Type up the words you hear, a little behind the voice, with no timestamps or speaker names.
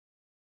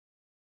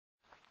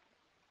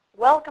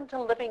Welcome to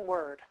Living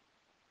Word.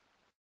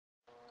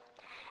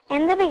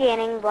 In the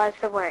beginning was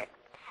the Word,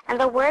 and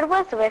the Word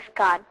was with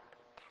God,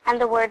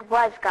 and the Word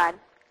was God.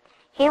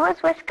 He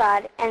was with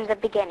God in the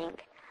beginning.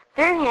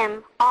 Through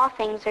him all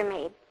things were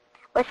made.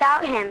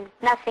 Without him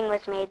nothing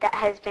was made that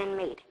has been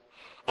made.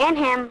 In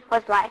him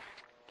was life,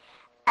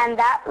 and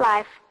that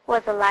life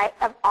was the light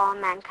of all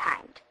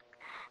mankind.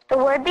 The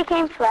Word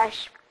became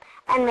flesh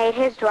and made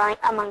his dwelling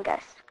among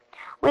us.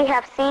 We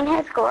have seen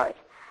his glory,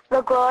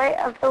 the glory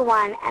of the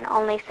one and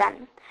only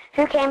Son,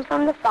 who came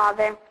from the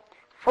Father,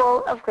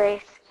 full of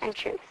grace and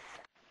truth.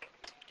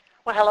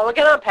 Well, hello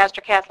again. I'm Pastor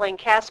Kathleen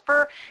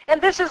Casper, and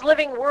this is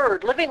Living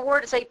Word. Living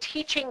Word is a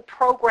teaching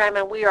program,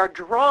 and we are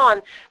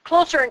drawn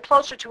closer and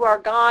closer to our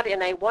God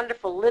in a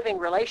wonderful living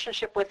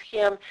relationship with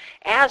him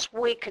as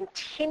we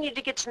continue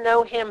to get to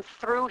know him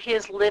through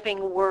his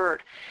living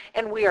Word.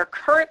 And we are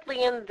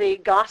currently in the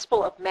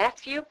Gospel of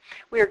Matthew.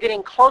 We are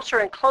getting closer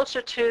and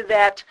closer to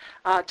that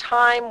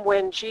time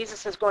when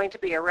Jesus is going to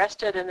be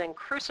arrested and then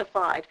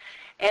crucified.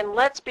 And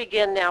let's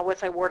begin now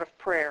with a word of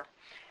prayer.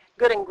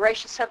 Good and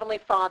gracious Heavenly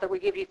Father, we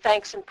give you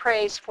thanks and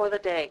praise for the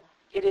day.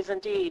 It is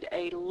indeed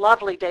a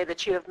lovely day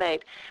that you have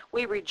made.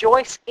 We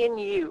rejoice in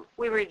you.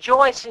 We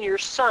rejoice in your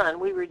Son.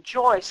 We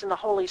rejoice in the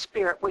Holy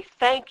Spirit. We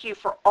thank you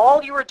for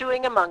all you are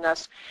doing among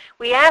us.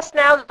 We ask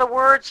now that the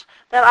words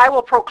that I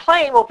will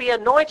proclaim will be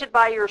anointed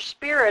by your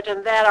Spirit,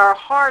 and that our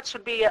hearts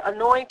would be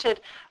anointed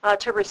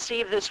to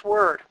receive this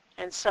word.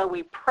 And so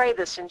we pray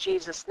this in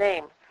Jesus'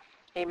 name.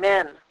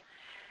 Amen.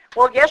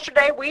 Well,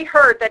 yesterday we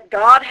heard that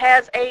God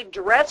has a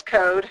dress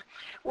code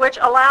which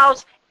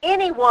allows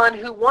anyone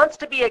who wants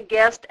to be a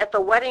guest at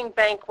the wedding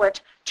banquet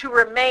to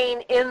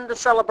remain in the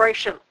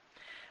celebration.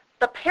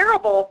 The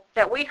parable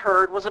that we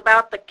heard was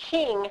about the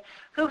king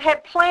who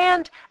had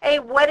planned a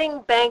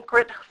wedding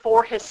banquet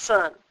for his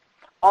son.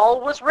 All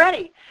was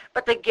ready,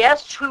 but the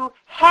guests who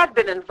had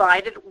been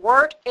invited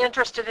weren't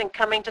interested in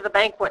coming to the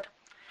banquet.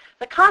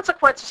 The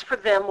consequences for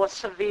them was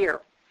severe.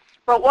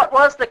 But what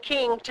was the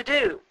king to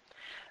do?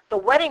 The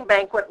wedding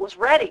banquet was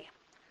ready,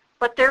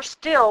 but there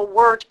still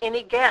weren't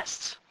any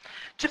guests.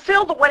 To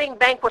fill the wedding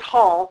banquet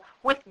hall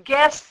with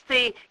guests,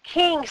 the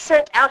king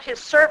sent out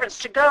his servants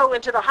to go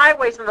into the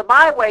highways and the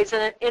byways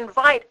and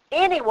invite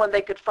anyone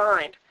they could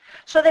find.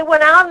 So they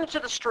went out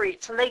into the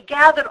streets and they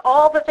gathered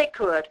all that they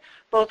could,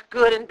 both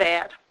good and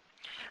bad.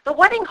 The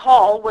wedding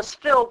hall was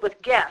filled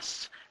with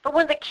guests, but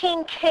when the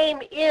king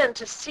came in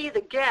to see the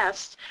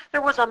guests,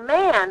 there was a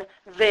man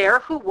there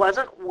who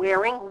wasn't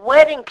wearing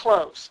wedding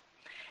clothes.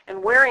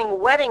 And wearing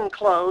wedding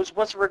clothes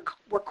was a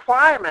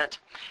requirement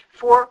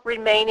for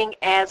remaining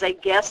as a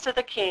guest of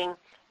the king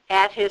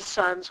at his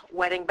son's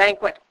wedding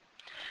banquet.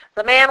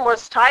 The man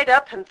was tied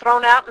up and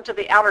thrown out into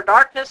the outer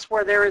darkness,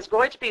 where there is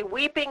going to be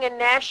weeping and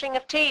gnashing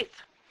of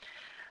teeth.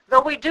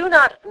 Though we do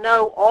not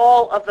know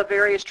all of the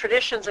various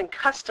traditions and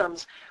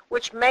customs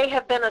which may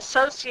have been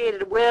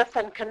associated with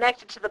and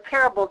connected to the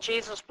parable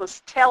Jesus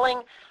was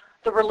telling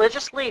the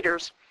religious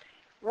leaders,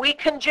 we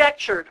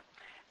conjectured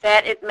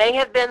that it may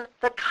have been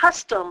the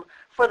custom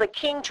for the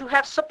king to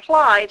have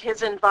supplied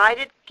his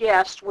invited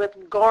guests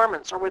with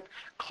garments or with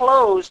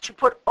clothes to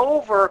put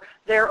over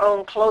their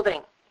own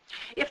clothing.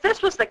 If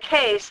this was the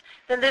case,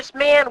 then this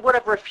man would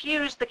have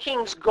refused the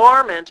king's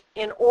garment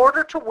in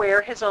order to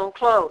wear his own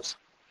clothes.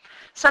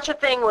 Such a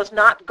thing was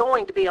not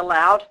going to be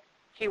allowed.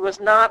 He was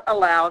not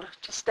allowed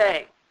to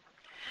stay.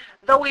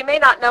 Though we may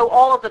not know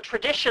all of the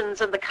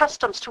traditions and the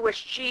customs to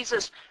which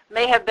Jesus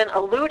may have been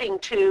alluding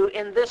to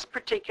in this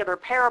particular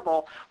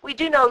parable, we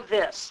do know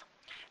this.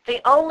 The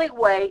only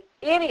way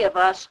any of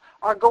us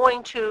are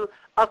going to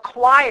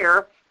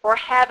acquire or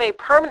have a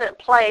permanent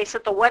place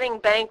at the wedding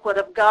banquet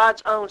of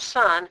God's own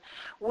Son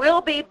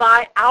will be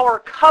by our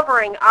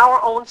covering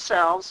our own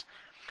selves,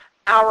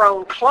 our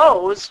own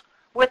clothes,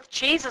 with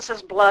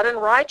Jesus' blood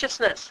and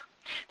righteousness.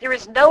 There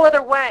is no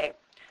other way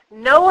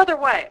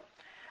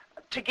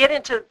to get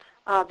into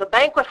the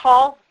banquet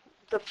hall,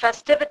 the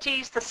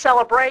festivities, the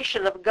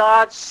celebration of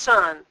God's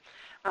Son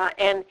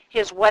and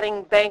his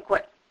wedding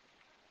banquet.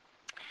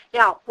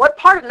 Now, what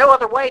part of no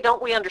other way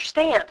don't we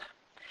understand?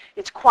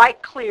 It's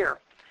quite clear.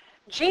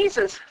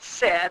 Jesus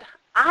said,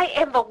 I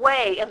am the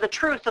way and the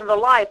truth and the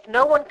life.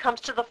 No one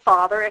comes to the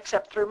Father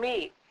except through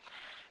me.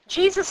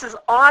 Jesus'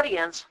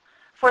 audience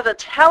for the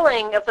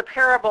telling of the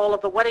parable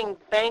of the wedding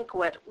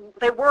banquet,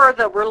 they were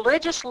the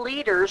religious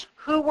leaders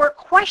who were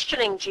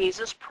questioning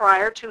Jesus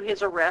prior to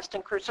his arrest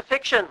and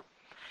crucifixion.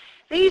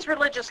 These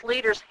religious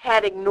leaders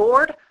had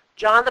ignored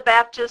John the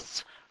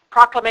Baptist's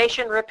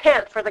proclamation,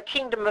 repent, for the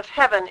kingdom of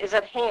heaven is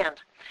at hand.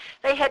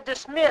 They had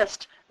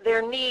dismissed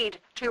their need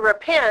to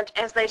repent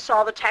as they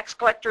saw the tax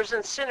collectors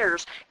and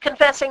sinners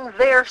confessing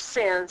their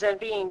sins and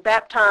being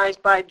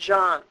baptized by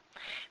John.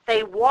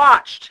 They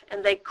watched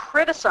and they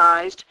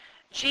criticized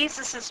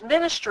Jesus'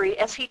 ministry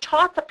as he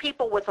taught the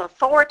people with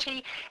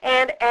authority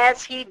and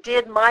as he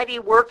did mighty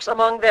works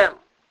among them.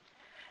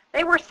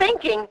 They were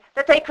thinking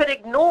that they could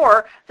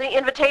ignore the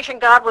invitation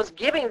God was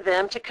giving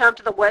them to come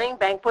to the wedding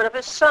banquet of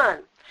his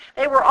Son.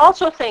 They were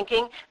also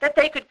thinking that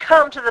they could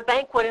come to the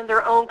banquet in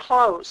their own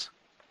clothes.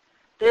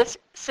 This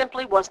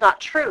simply was not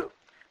true.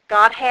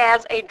 God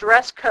has a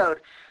dress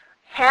code.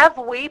 Have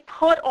we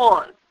put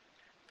on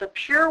the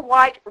pure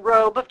white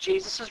robe of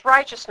Jesus'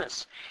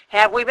 righteousness?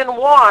 Have we been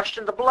washed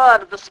in the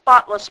blood of the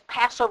spotless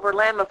Passover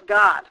Lamb of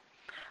God?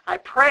 I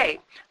pray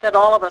that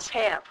all of us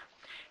have.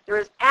 There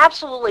is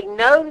absolutely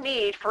no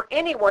need for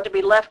anyone to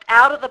be left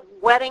out of the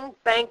wedding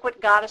banquet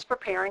God is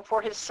preparing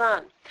for his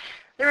son.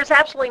 There is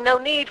absolutely no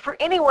need for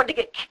anyone to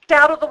get kicked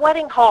out of the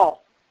wedding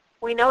hall.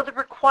 We know the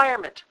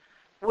requirement.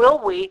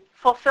 Will we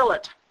fulfill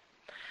it?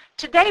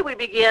 Today we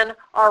begin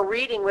our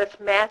reading with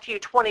Matthew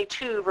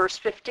 22, verse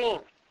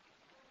 15.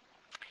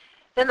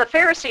 Then the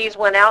Pharisees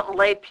went out and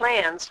laid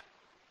plans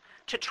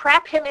to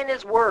trap him in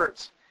his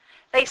words.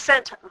 They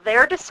sent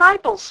their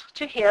disciples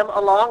to him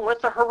along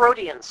with the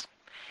Herodians.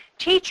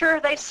 Teacher,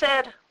 they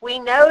said, we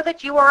know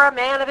that you are a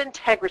man of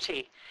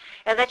integrity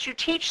and that you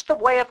teach the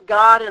way of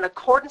God in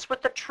accordance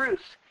with the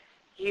truth.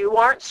 You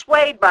aren't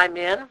swayed by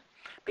men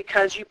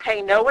because you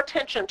pay no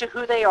attention to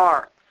who they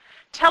are.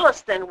 Tell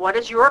us then, what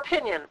is your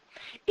opinion?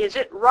 Is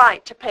it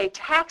right to pay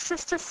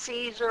taxes to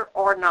Caesar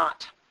or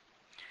not?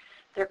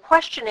 Their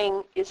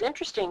questioning is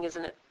interesting,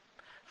 isn't it?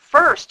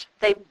 First,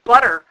 they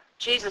butter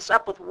Jesus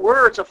up with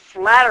words of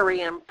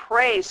flattery and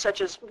praise,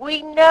 such as,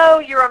 we know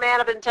you're a man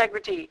of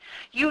integrity.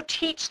 You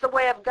teach the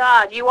way of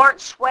God. You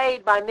aren't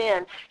swayed by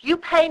men. You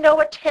pay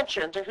no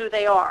attention to who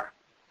they are.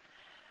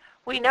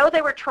 We know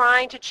they were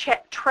trying to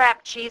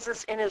trap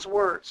Jesus in his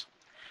words.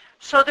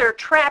 So their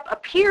trap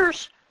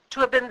appears to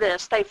have been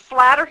this. They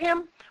flatter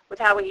him with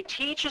how he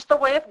teaches the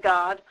way of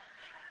God,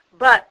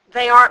 but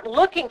they aren't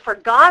looking for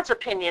God's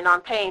opinion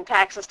on paying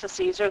taxes to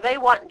Caesar. They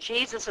want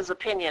Jesus'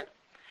 opinion.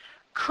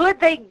 Could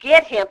they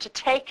get him to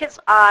take his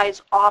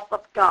eyes off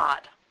of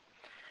God?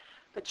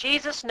 But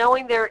Jesus,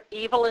 knowing their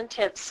evil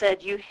intent,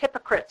 said, you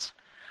hypocrites,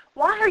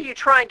 why are you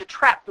trying to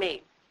trap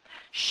me?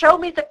 Show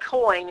me the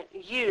coin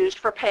used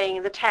for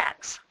paying the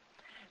tax.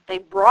 They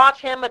brought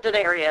him a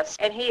denarius,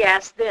 and he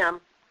asked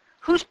them,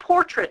 whose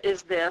portrait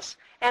is this,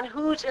 and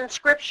whose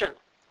inscription?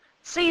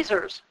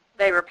 Caesar's,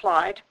 they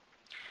replied.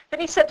 Then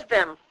he said to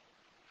them,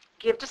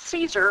 give to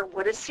Caesar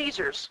what is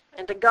Caesar's,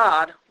 and to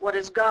God what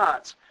is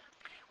God's.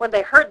 When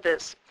they heard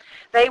this,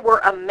 they were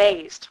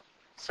amazed.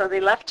 So they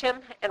left him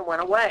and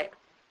went away.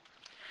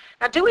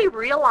 Now, do we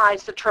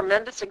realize the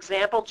tremendous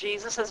example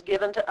Jesus has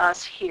given to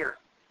us here?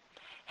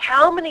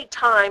 How many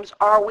times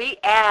are we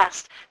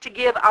asked to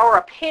give our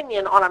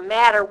opinion on a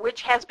matter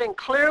which has been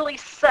clearly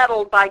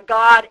settled by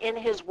God in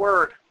his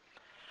word?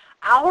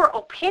 Our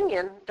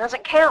opinion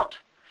doesn't count.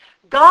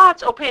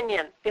 God's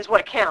opinion is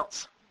what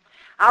counts.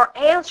 Our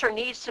answer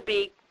needs to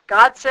be,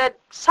 God said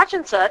such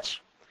and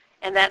such,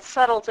 and that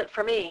settles it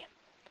for me.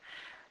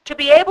 To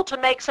be able to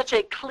make such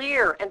a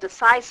clear and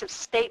decisive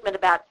statement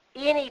about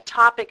any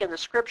topic in the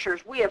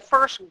Scriptures, we have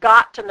first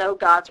got to know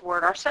God's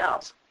Word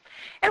ourselves.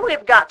 And we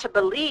have got to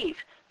believe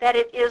that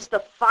it is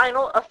the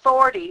final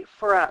authority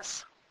for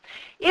us.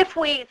 If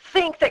we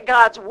think that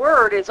God's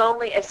Word is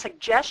only a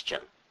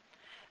suggestion,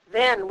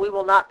 then we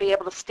will not be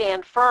able to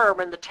stand firm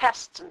in the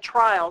tests and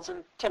trials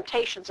and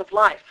temptations of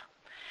life.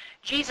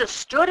 Jesus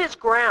stood his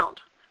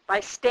ground by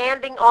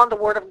standing on the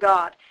Word of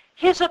God.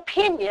 His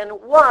opinion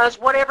was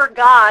whatever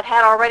God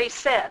had already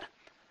said,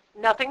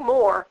 nothing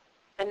more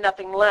and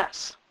nothing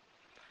less.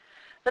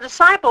 The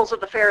disciples of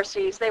the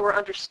Pharisees, they were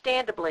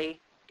understandably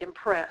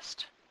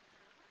impressed.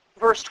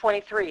 Verse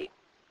 23,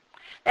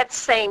 that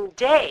same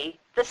day,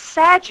 the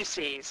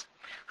Sadducees,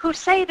 who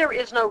say there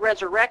is no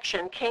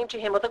resurrection, came to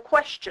him with a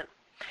question.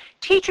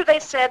 Teacher, they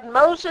said,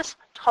 Moses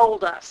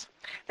told us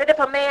that if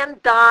a man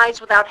dies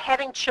without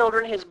having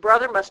children, his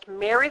brother must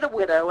marry the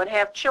widow and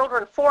have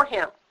children for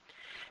him.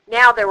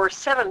 Now there were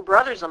 7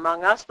 brothers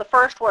among us. The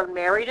first one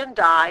married and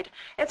died,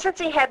 and since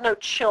he had no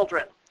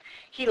children,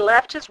 he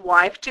left his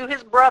wife to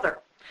his brother.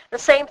 The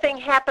same thing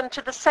happened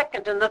to the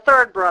second and the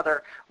third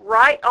brother,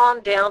 right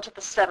on down to the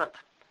 7th.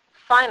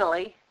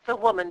 Finally, the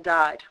woman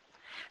died.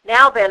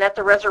 Now then, at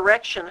the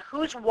resurrection,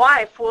 whose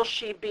wife will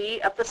she be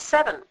of the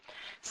 7,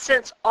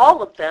 since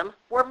all of them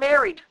were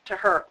married to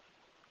her?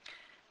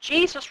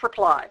 Jesus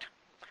replied,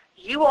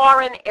 you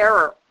are in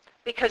error,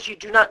 because you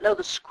do not know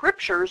the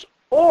Scriptures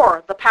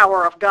or the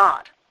power of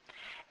God.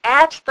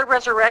 At the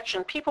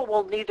resurrection, people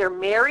will neither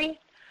marry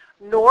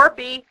nor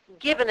be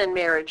given in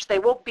marriage. They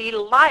will be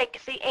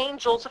like the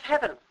angels of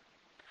heaven.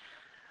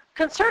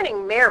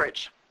 Concerning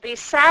marriage, the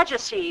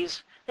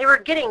Sadducees, they were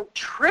getting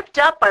tripped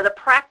up by the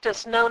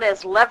practice known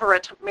as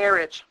levirate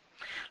marriage.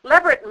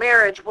 Levirate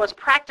marriage was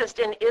practiced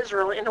in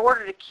Israel in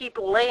order to keep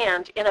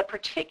land in a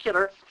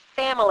particular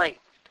family.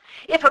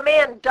 If a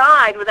man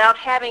died without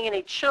having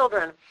any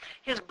children,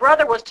 his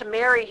brother was to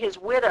marry his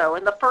widow,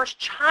 and the first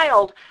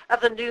child of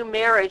the new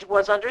marriage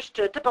was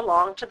understood to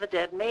belong to the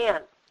dead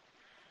man.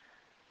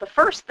 The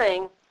first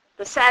thing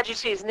the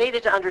Sadducees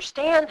needed to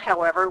understand,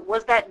 however,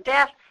 was that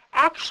death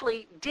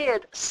actually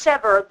did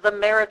sever the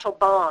marital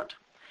bond.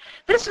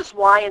 This is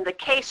why, in the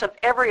case of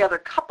every other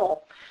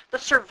couple, the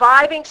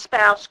surviving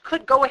spouse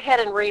could go ahead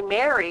and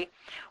remarry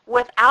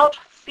without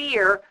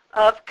fear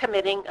of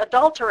committing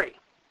adultery.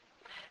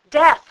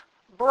 Death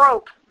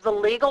broke the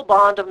legal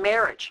bond of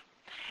marriage.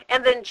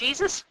 And then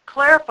Jesus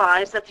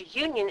clarifies that the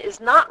union is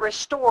not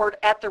restored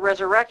at the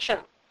resurrection.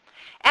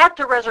 At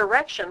the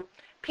resurrection,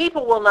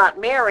 people will not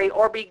marry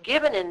or be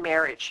given in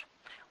marriage.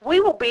 We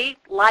will be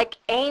like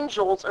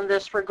angels in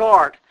this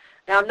regard.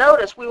 Now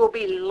notice, we will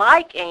be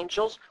like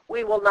angels.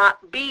 We will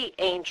not be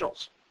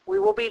angels. We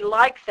will be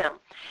like them.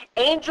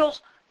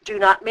 Angels do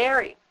not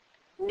marry.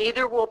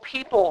 Neither will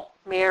people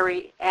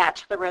marry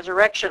at the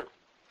resurrection.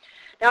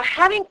 Now,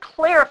 having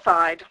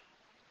clarified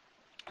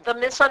the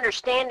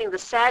misunderstanding the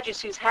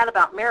Sadducees had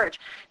about marriage,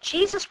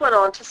 Jesus went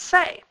on to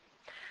say,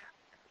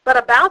 "But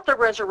about the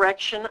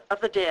resurrection of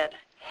the dead,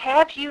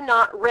 have you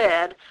not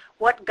read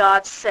what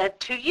God said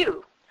to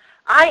you?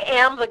 I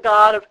am the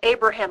God of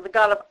Abraham, the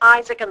God of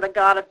Isaac, and the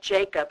God of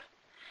Jacob.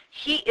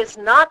 He is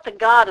not the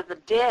God of the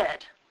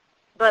dead,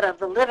 but of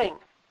the living."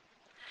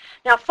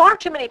 Now, far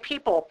too many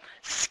people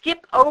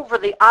skip over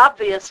the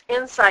obvious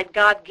insight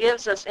God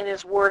gives us in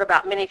His Word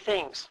about many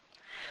things.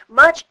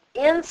 Much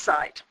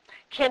insight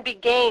can be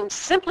gained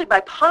simply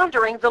by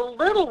pondering the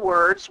little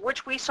words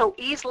which we so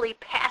easily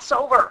pass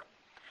over,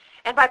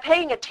 and by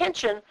paying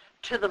attention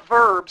to the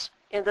verbs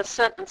in the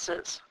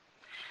sentences.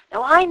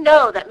 Now, I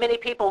know that many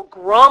people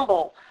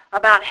grumble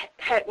about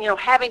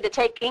having to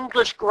take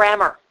English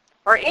grammar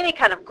or any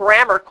kind of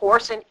grammar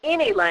course in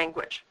any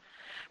language.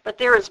 But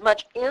there is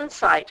much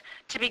insight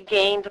to be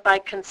gained by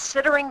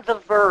considering the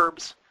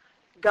verbs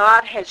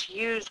God has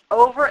used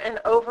over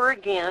and over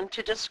again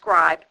to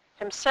describe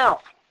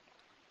Himself.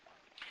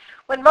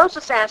 When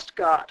Moses asked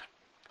God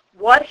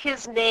what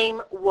His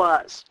name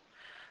was,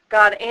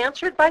 God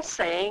answered by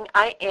saying,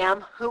 "I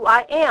am who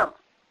I am."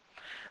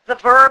 The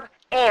verb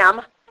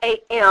am,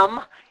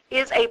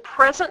 is a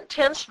present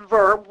tense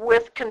verb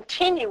with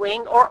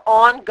continuing or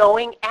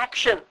ongoing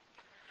action.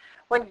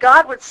 When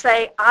God would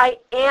say, "I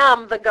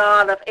am the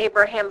God of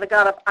Abraham, the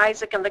God of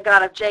Isaac, and the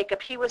God of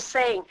Jacob," He was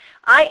saying,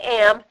 "I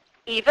am,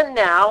 even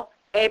now,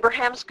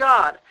 Abraham's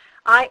God.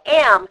 I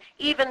am,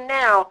 even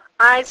now,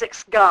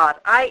 Isaac's God.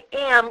 I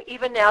am,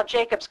 even now,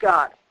 Jacob's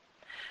God."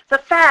 The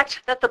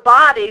fact that the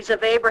bodies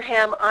of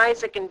Abraham,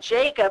 Isaac, and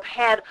Jacob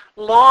had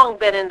long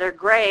been in their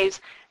graves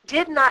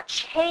did not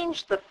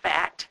change the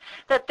fact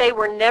that they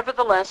were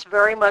nevertheless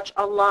very much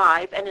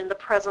alive and in the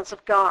presence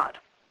of God.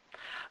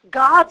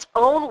 God's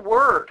own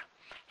Word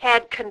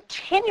had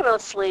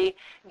continuously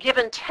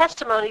given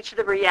testimony to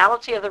the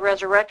reality of the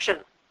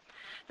resurrection.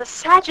 The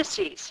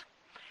Sadducees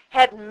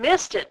had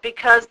missed it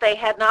because they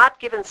had not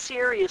given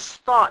serious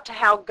thought to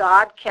how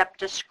God kept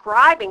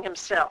describing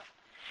Himself.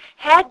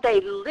 Had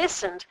they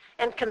listened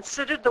and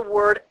considered the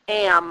word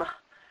am,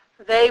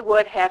 they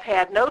would have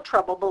had no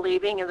trouble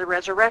believing in the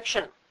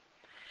resurrection.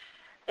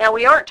 Now,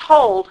 we aren't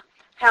told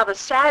how the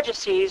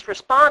Sadducees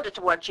responded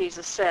to what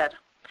Jesus said.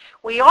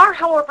 We are,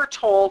 however,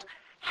 told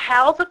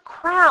how the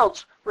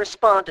crowds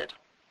responded.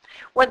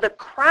 When the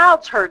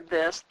crowds heard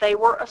this, they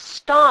were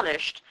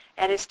astonished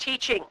at His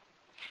teaching.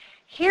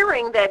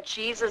 Hearing that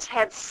Jesus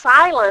had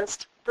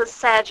silenced the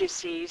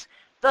Sadducees,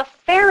 the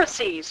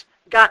Pharisees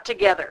got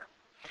together.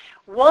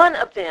 One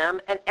of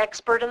them, an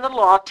expert in the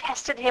law,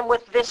 tested Him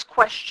with this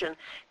question,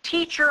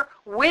 "Teacher,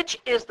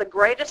 which is the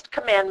greatest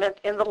commandment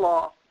in the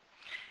law?"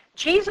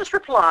 Jesus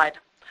replied,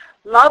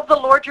 "Love the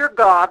Lord your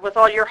God with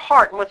all your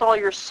heart and with all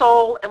your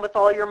soul and with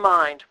all your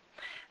mind.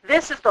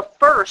 This is the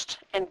first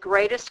and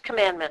greatest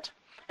commandment,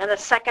 and the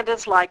second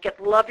is like it,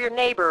 love your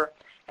neighbor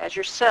as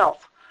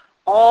yourself.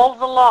 All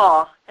the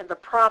law and the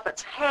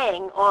prophets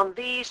hang on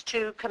these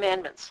two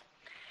commandments."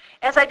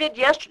 As I did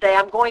yesterday,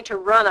 I'm going to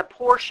run a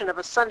portion of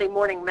a Sunday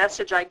morning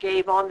message I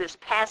gave on this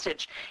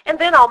passage, and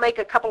then I'll make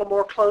a couple of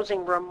more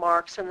closing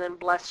remarks and then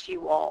bless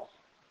you all.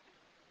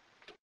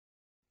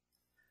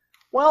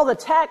 Well, the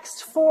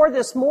text for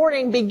this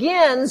morning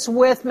begins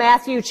with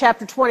Matthew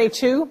chapter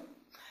 22.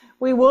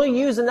 We will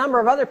use a number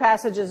of other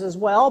passages as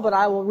well, but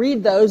I will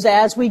read those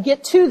as we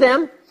get to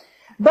them.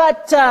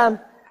 But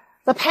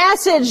the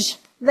passage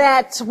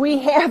that we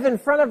have in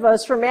front of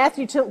us from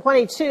Matthew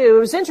 22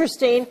 is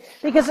interesting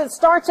because it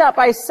starts out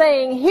by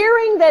saying,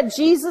 hearing that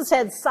Jesus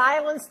had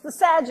silenced the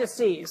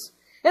Sadducees.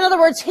 In other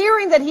words,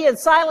 hearing that He had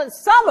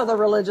silenced some of the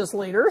religious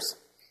leaders.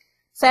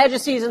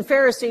 Sadducees and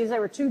Pharisees, they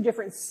were two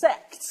different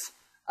sects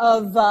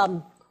of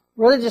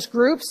religious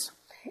groups.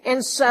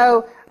 And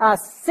so,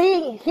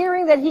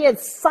 hearing that He had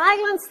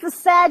silenced the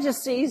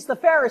Sadducees, the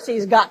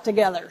Pharisees got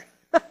together.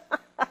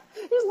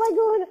 He's like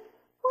going,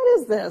 what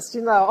is this?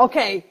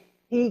 Okay,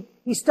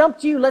 he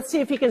stumped you, let's see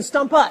if he can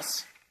stump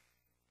us.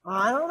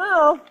 I don't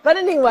know. But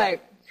anyway,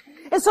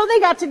 and so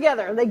they got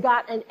together. They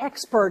got an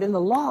expert in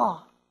the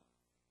law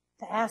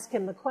to ask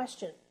him the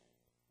question,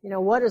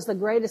 what is the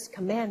greatest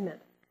commandment?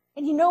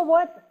 And you know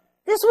what?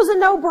 This was a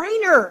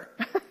no-brainer.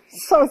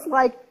 So it's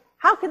like,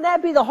 how can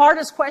that be the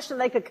hardest question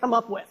they could come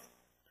up with?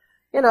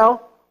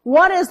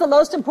 What is the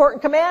most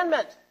important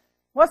commandment?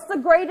 What's the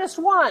greatest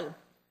one?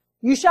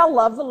 You shall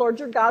love the Lord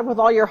your God with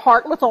all your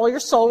heart, with all your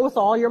soul, with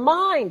all your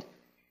mind.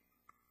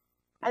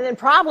 And then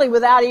probably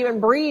without even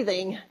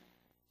breathing,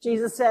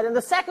 Jesus said, and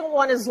the second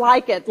one is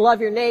like it,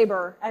 love your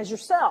neighbor as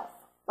yourself.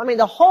 I mean,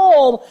 the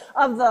whole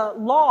of the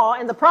law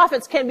and the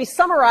prophets can be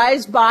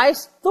summarized by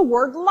the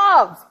word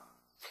love.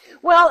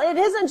 Well, it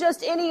isn't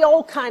just any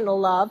old kind of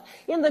love.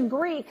 In the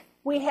Greek,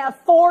 we have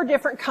 4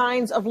 different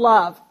kinds of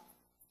love.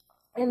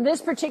 And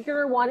this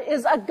particular one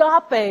is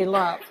agape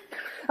love.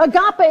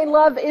 Agape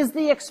love is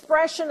the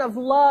expression of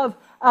love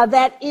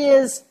that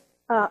is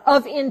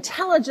of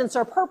intelligence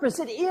or purpose.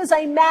 It is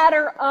a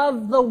matter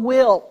of the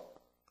will.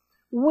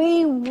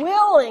 We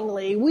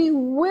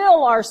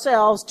will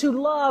ourselves to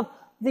love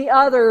the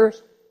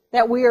others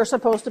that we are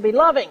supposed to be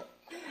loving.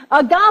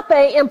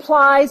 Agape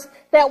implies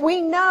that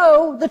we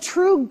know the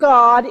true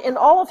God in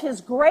all of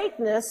His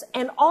greatness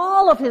and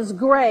all of His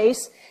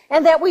grace,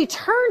 and that we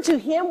turn to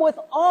Him with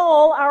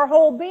all our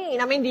whole being.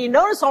 I mean, do you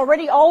notice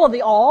already all of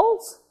the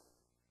alls?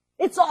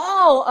 It's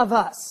all of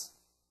us.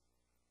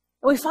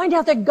 And we find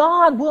out that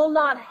God will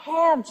not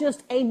have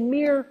just a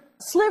mere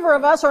sliver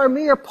of us or a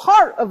mere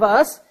part of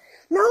us.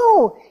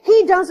 No,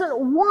 He doesn't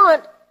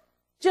want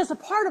just a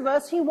part of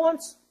us. He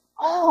wants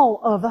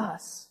all of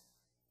us.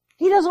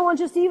 He doesn't want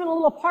just even a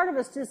little part of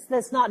us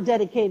that's not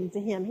dedicated to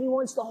Him. He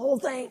wants the whole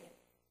thing,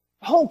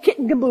 the whole kit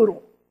and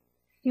caboodle.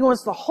 He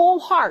wants the whole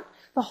heart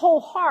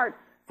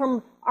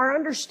from our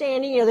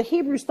understanding. The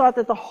Hebrews thought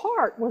that the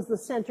heart was the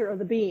center of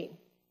the being.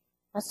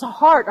 That's the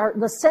heart,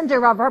 the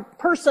center of our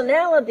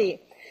personality.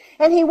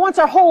 And He wants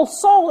our whole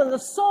soul, and the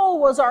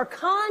soul was our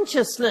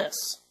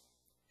consciousness.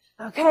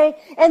 Okay?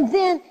 And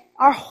then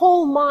our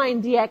whole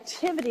mind, the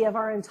activity of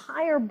our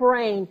entire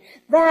brain,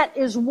 that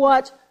is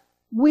what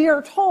we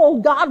are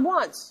told God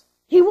wants.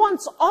 He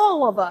wants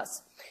all of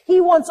us.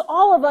 He wants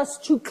all of us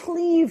to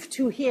cleave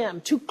to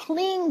Him, to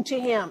cling to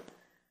Him.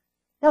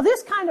 Now,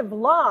 this kind of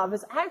love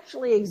is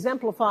actually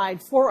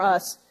exemplified for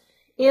us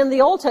in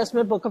the Old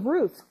Testament book of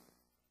Ruth.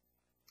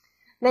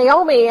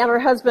 Naomi and her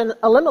husband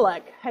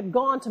Elimelech had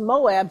gone to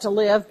Moab to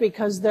live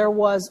because there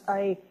was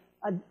a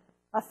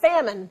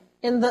famine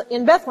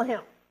in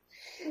Bethlehem.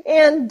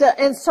 And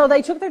so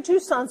they took their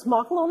 2 sons,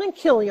 Machlon and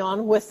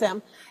Chilion, with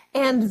them.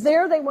 And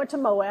there they went to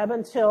Moab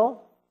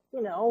until,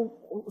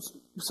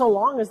 so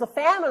long as the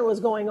famine was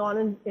going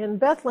on in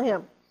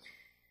Bethlehem.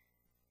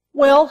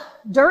 Well,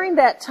 during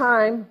that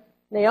time,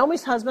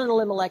 Naomi's husband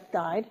Elimelech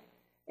died,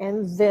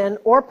 and then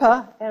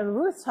Orpah and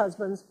Ruth's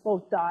husbands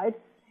both died.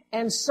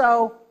 And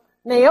so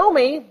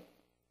Naomi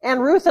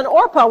and Ruth and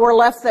Orpah were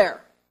left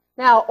there.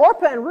 Now,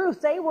 Orpah and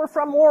Ruth, they were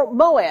from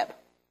Moab.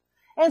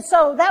 And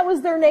so that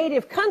was their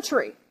native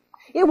country.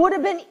 It would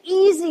have been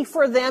easy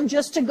for them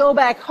just to go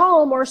back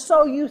home, or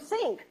so you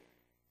think.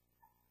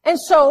 And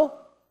so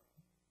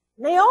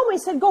Naomi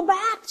said, go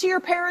back to your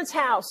parents'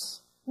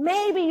 house.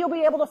 Maybe you'll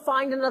be able to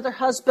find another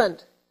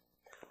husband.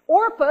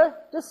 Orpah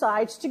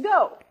decides to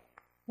go.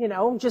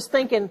 Just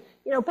thinking,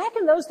 back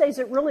in those days,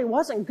 it really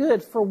wasn't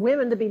good for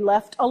women to be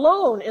left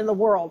alone in the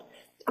world.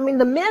 I mean,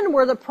 the men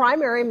were the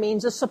primary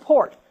means of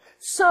support.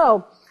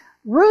 So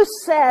Ruth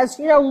says,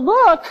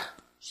 look,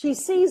 she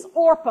sees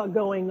Orpah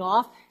going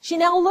off. She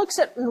now looks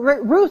at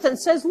Ruth and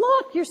says,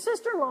 look, your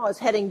sister-in-law is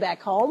heading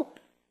back home.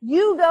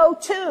 You go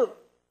too.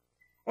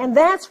 And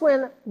that's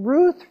when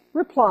Ruth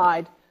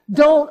replied,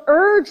 don't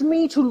urge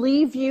me to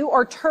leave you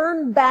or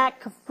turn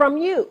back from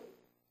you.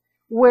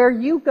 Where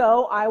you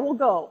go, I will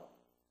go.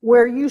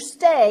 Where you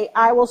stay,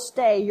 I will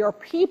stay. Your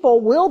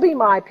people will be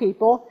my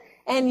people,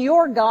 and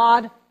your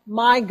God,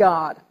 my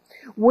God.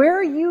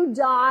 Where you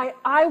die,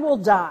 I will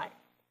die,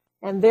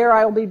 and there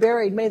I will be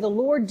buried. May the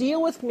Lord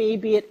deal with me,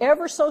 be it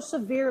ever so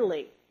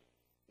severely,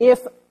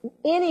 if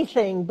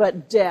anything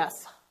but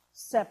death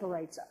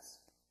separates us.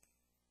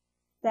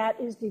 That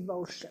is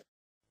devotion.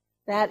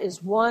 That is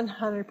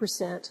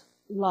 100%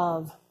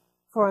 love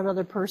for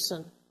another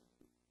person.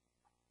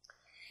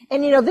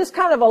 And this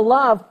kind of a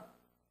love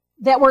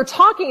that we're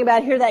talking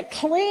about here that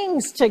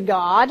clings to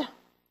God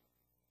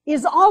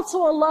is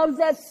also a love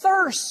that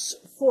thirsts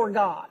for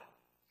God.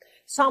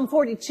 Psalm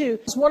 42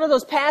 is one of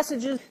those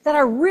passages that I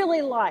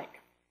really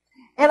like.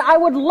 And I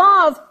would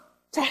love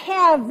to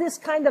have this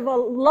kind of a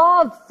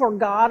love for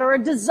God or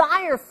a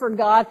desire for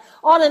God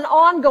on an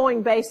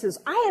ongoing basis.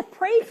 I have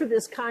prayed for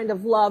this kind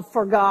of love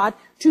for God,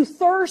 to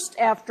thirst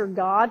after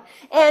God.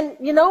 And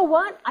you know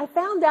what? I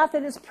found out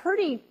that it's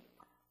pretty,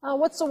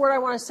 what's the word I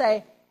want to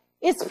say?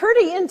 It's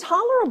pretty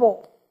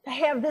intolerable to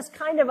have this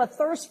kind of a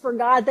thirst for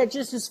God that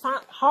just is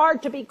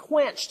hard to be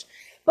quenched.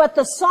 But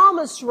the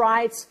psalmist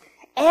writes,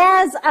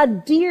 as a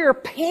deer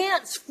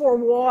pants for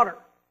water,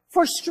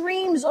 for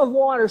streams of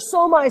water,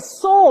 so my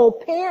soul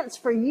pants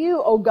for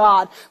you, O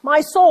God.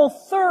 My soul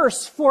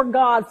thirsts for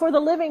God, for the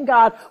living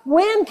God.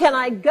 When can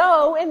I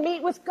go and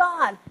meet with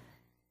God?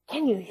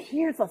 Can you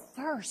hear the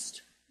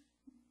thirst?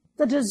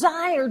 The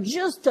desire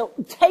just to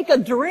take a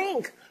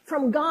drink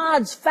from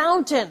God's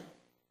fountain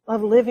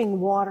of living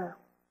water.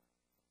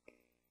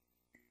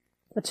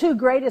 The 2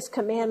 greatest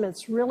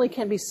commandments really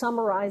can be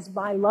summarized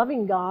by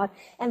loving God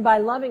and by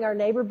loving our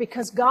neighbor,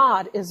 because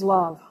God is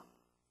love.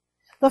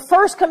 The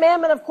first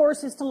commandment, of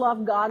course, is to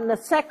love God, and the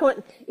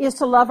second is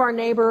to love our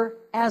neighbor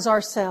as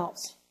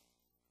ourselves.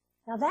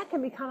 Now, that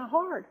can be kind of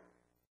hard.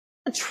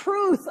 The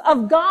truth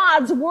of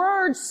God's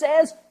word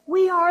says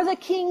we are the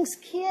King's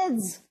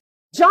kids.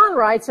 John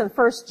writes in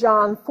 1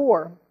 John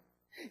 4,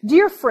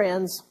 "Dear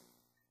friends,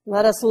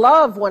 let us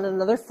love one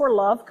another, for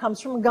love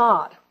comes from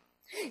God.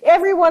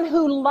 Everyone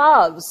who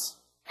loves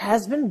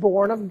has been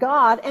born of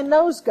God and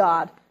knows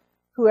God.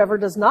 Whoever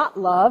does not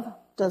love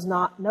does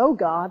not know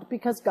God,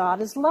 because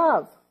God is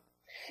love."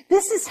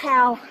 This is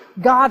how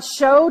God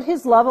showed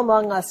his love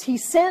among us. He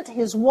sent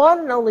his one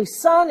and only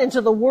Son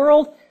into the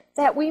world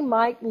that we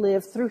might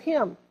live through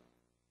him.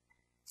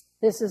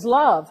 This is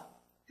love.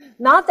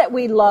 Not that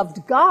we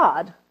loved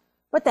God,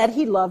 but that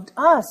he loved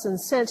us and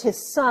sent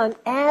his Son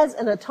as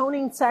an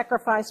atoning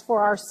sacrifice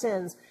for our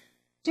sins.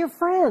 Dear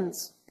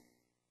friends,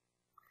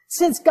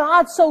 since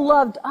God so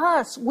loved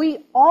us,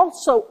 we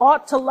also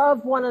ought to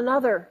love one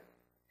another.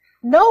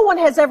 No one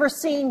has ever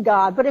seen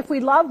God, but if we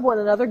love one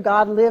another,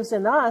 God lives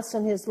in us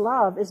and his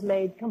love is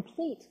made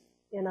complete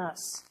in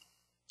us.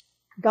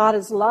 God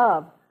is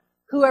love.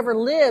 Whoever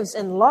lives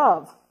in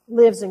love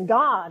lives in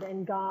God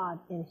and God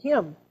in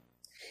him.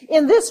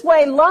 In this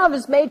way, love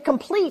is made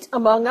complete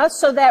among us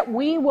so that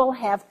we will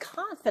have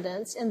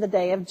confidence in the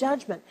day of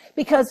judgment.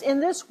 Because in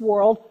this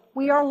world,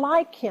 we are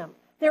like him.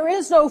 There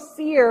is no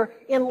fear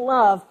in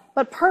love,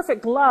 but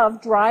perfect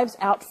love drives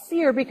out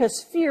fear,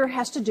 because fear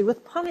has to do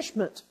with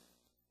punishment.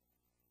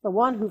 The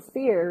one who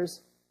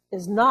fears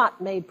is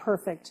not made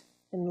perfect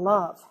in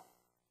love.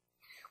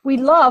 We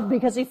love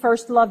because he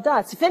first loved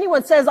us. If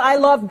anyone says, "I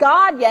love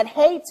God," yet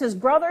hates his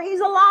brother,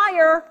 he's a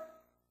liar.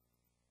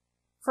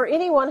 For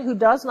anyone who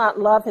does not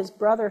love his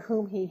brother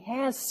whom he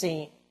has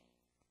seen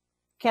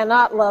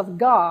cannot love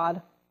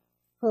God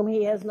whom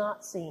he has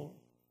not seen.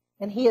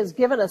 And he has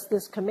given us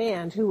this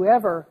command: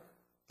 whoever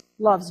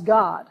loves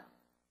God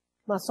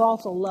must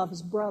also love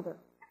his brother.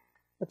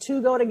 The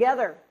two go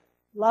together.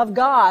 Love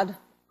God,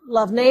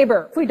 love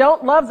neighbor. If we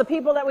don't love the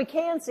people that we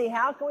can see,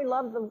 how can we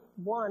love the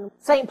one?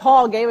 St.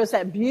 Paul gave us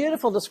that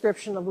beautiful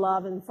description of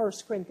love in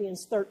 1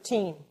 Corinthians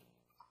 13.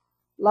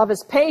 Love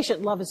is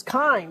patient, love is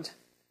kind.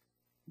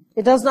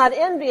 It does not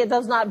envy, it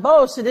does not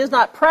boast, it is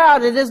not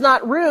proud, it is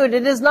not rude,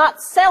 it is not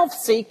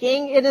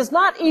self-seeking, it is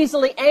not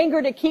easily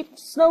angered, it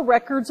keeps no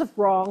records of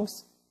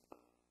wrongs.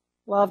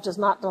 Love does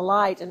not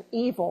delight in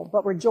evil,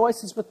 but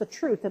rejoices with the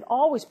truth. It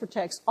always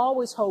protects,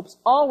 always hopes,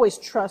 always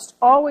trusts,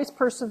 always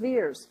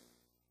perseveres.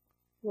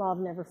 Love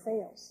never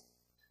fails.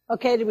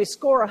 Okay, did we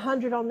score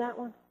 100 on that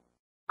one?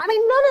 I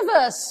mean, none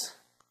of us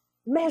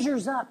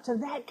measures up to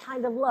that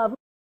kind of love.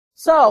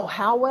 So,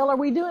 how well are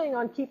we doing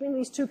on keeping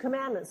these two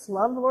commandments?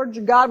 Love the Lord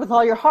your God with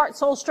all your heart,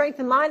 soul, strength,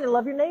 and mind, and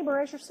love your neighbor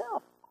as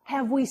yourself.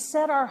 Have we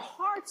set our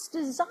heart's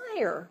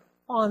desire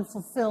on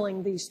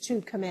fulfilling these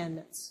two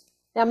commandments?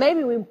 Now,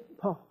 maybe we're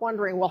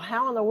wondering, well,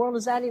 how in the world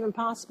is that even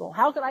possible?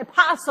 How could I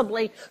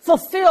possibly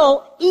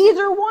fulfill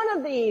either one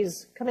of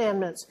these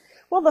commandments?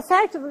 Well, the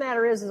fact of the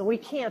matter is that we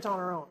can't on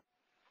our own.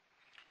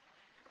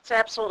 It's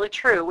absolutely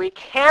true. We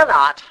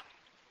cannot,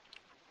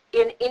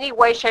 in any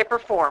way, shape, or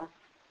form,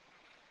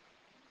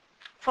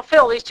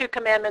 fulfill these two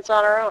commandments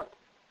on our own.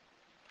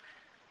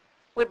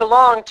 We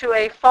belong to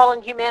a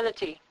fallen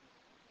humanity.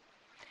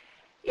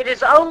 It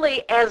is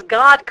only as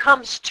God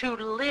comes to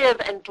live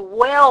and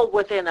dwell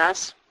within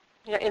us,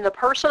 in the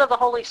person of the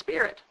Holy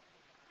Spirit,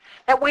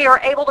 that we are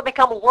able to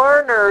become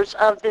learners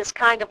of this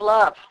kind of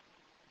love.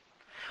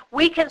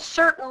 We can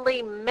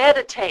certainly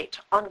meditate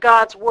on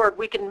God's Word.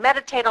 We can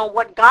meditate on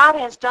what God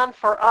has done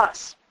for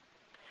us.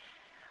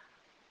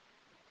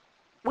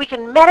 We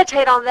can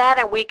meditate on that,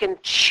 and we can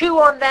chew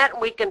on that,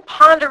 and we can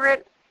ponder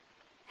it,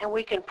 and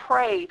we can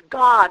pray,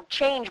 God,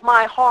 change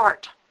my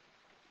heart.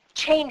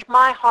 Change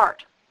my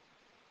heart.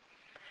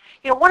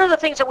 One of the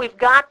things that we've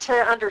got to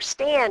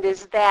understand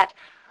is that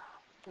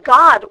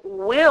God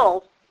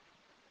will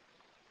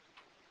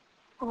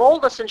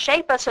mold us and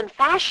shape us and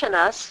fashion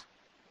us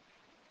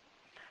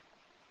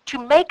to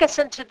make us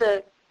into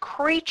the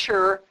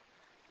creature,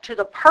 to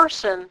the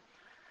person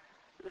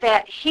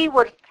that he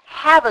would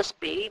have us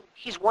be.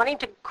 He's wanting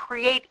to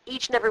create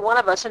each and every one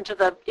of us into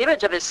the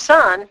image of his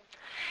Son.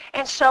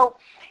 And so,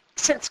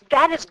 since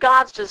that is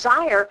God's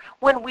desire,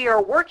 when we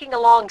are working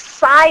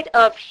alongside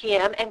of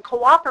him and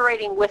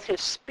cooperating with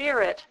his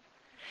Spirit,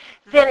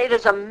 then it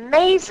is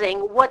amazing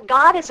what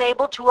God is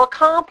able to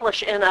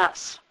accomplish in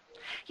us.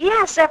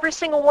 Yes, every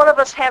single one of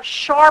us have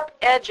sharp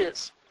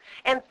edges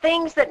and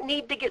things that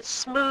need to get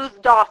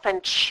smoothed off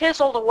and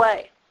chiseled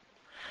away.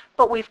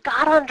 But we've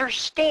got to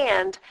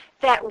understand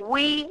that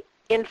we,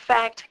 in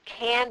fact,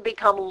 can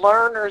become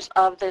learners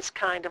of this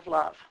kind of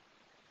love.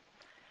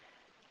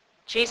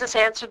 Jesus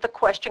answered the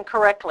question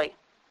correctly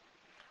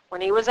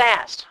when he was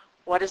asked,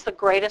 "What is the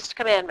greatest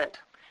commandment?"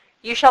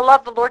 "You shall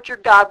love the Lord your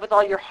God with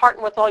all your heart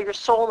and with all your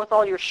soul and with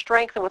all your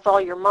strength and with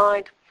all your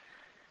mind,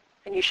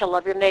 and you shall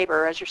love your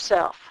neighbor as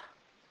yourself."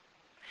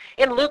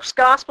 In Luke's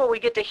gospel, we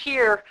get to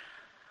hear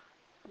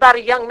about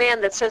a young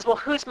man that says, "Well,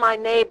 who's my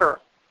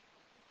neighbor?"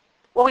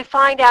 Well, we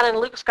find out in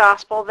Luke's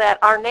gospel that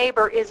our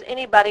neighbor is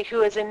anybody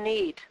who is in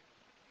need.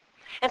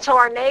 And so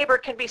our neighbor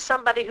can be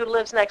somebody who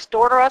lives next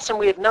door to us and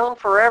we have known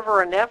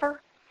forever and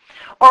ever.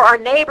 Or our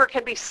neighbor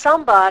can be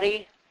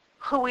somebody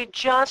who we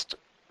just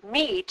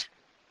meet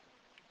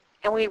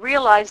and we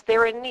realize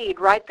they're in need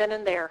right then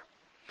and there.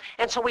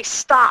 And so we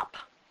stop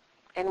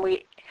and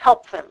we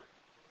help them.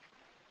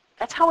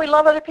 That's how we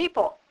love other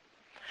people.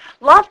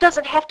 Love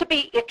doesn't have to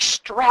be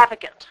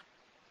extravagant.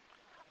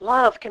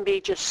 Love can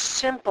be just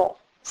simple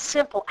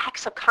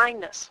acts of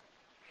kindness.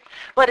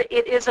 But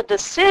it is a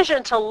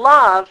decision to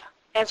love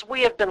as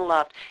we have been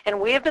loved. And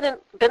we have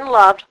been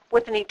loved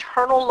with an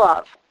eternal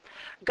love.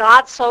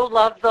 God so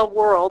loved the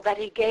world that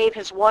he gave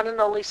his one and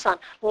only Son.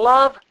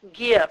 Love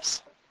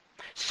gives.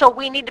 So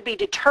we need to be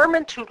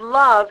determined to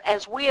love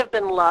as we have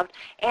been loved,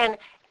 and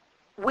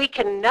we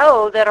can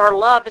know that our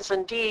love is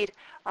indeed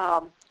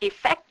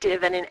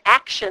effective and in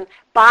action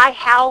by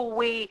how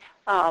we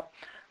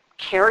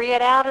carry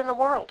it out in the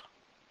world.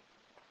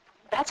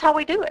 That's how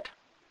we do it,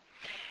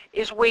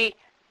 is we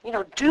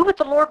do what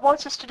the Lord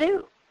wants us to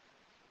do.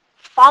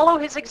 Follow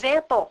his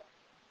example.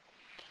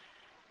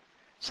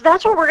 So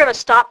that's where we're going to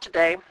stop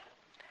today.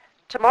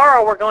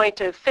 Tomorrow we're going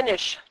to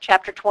finish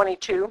chapter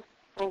 22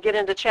 and get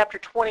into chapter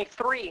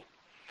 23.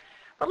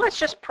 But let's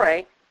just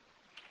pray.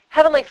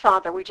 Heavenly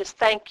Father, we just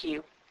thank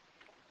you.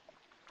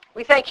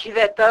 We thank you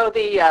that though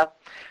the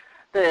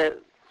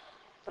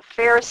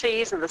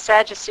Pharisees and the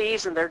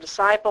Sadducees and their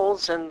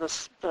disciples and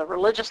the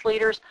religious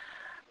leaders,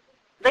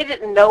 they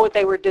didn't know what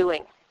they were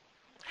doing.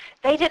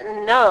 They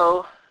didn't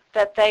know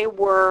that they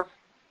were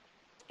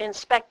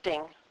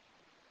inspecting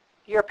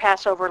your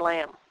Passover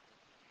lamb.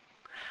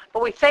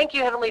 But we thank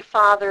you, Heavenly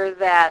Father,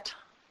 that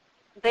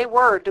they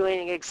were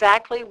doing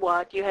exactly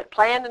what you had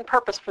planned and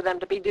purposed for them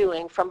to be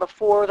doing from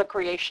before the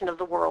creation of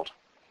the world.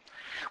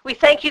 We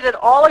thank you that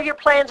all of your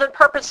plans and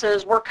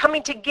purposes were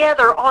coming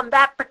together on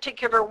that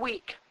particular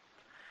week.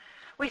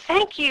 We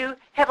thank you,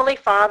 Heavenly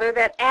Father,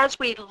 that as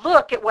we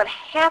look at what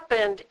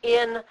happened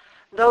in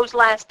those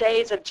last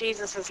days of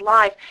Jesus'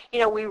 life,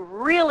 we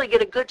really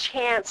get a good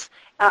chance,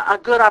 a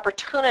good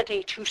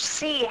opportunity to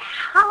see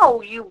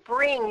how you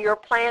bring your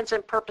plans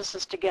and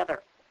purposes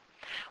together.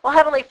 Well,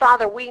 Heavenly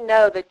Father, we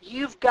know that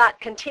you've got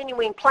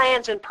continuing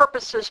plans and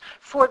purposes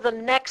for the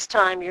next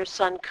time your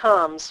Son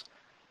comes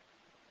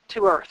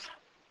to earth.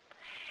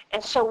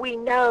 And so we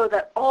know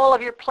that all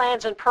of your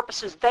plans and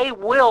purposes, they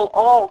will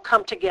all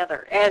come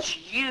together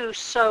as you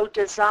so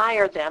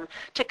desire them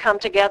to come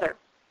together.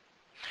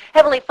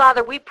 Heavenly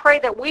Father, we pray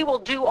that we will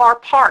do our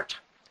part.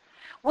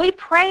 We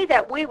pray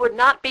that we would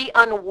not be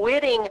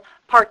unwitting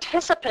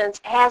participants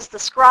as the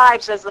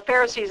scribes, as the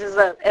Pharisees,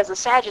 as the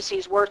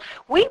Sadducees were.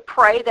 We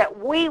pray that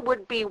we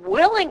would be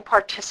willing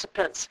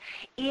participants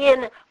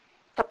in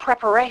the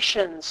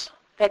preparations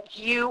that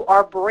you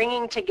are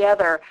bringing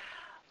together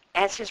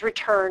as his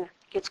return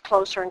gets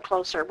closer and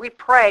closer. We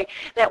pray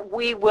that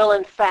we will,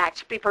 in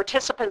fact, be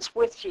participants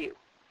with you.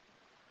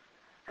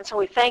 And so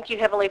we thank you,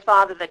 Heavenly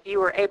Father, that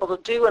you are able to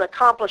do and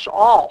accomplish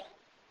all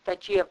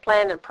that you have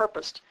planned and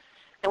purposed.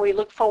 And we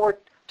look forward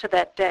to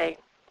that day.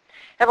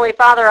 Heavenly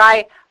Father,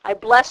 I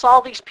bless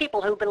all these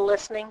people who've been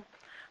listening.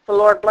 The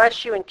Lord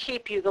bless you and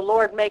keep you. The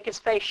Lord make his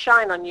face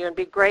shine on you and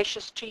be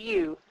gracious to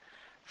you.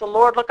 The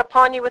Lord look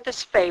upon you with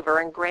his favor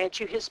and grant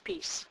you his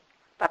peace.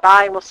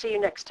 Bye-bye, and we'll see you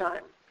next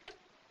time.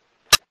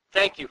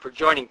 Thank you for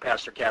joining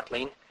Pastor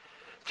Kathleen.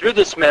 Through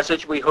this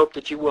message, we hope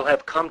that you will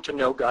have come to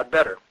know God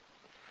better.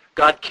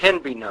 God can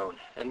be known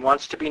and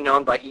wants to be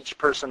known by each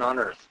person on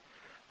earth.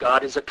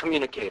 God is a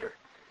communicator.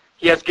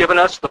 He has given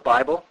us the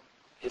Bible,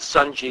 his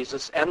Son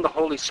Jesus, and the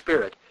Holy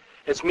Spirit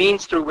as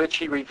means through which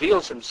he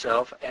reveals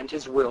himself and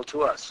his will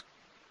to us.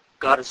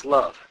 God is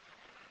love.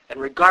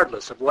 And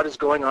regardless of what is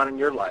going on in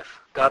your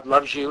life, God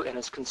loves you and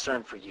is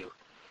concerned for you.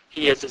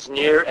 He is as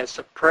near as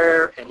a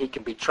prayer, and he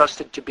can be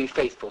trusted to be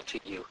faithful to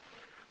you.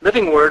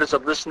 Living Word is a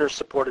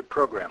listener-supported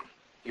program.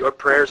 Your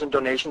prayers and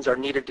donations are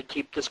needed to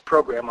keep this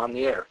program on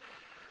the air.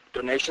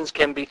 Donations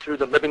can be through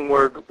the Living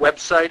Word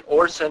website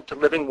or sent to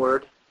Living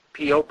Word,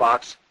 P.O.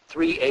 Box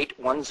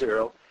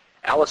 3810,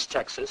 Alice,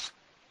 Texas,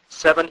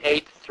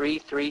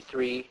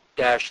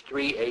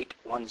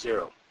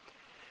 78333-3810.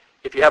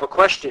 If you have a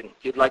question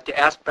you'd like to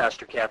ask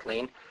Pastor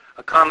Kathleen,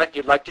 a comment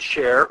you'd like to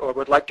share, or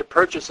would like to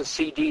purchase a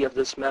CD of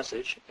this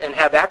message and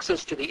have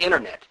access to the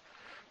Internet,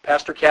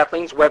 Pastor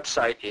Kathleen's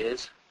website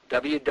is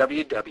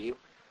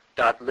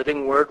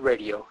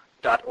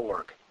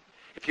www.livingwordradio.org.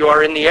 If you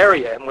are in the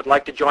area and would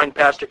like to join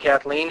Pastor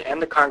Kathleen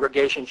and the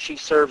congregation she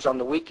serves on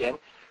the weekend,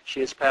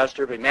 she is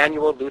pastor of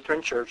Emmanuel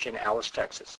Lutheran Church in Alice, Texas.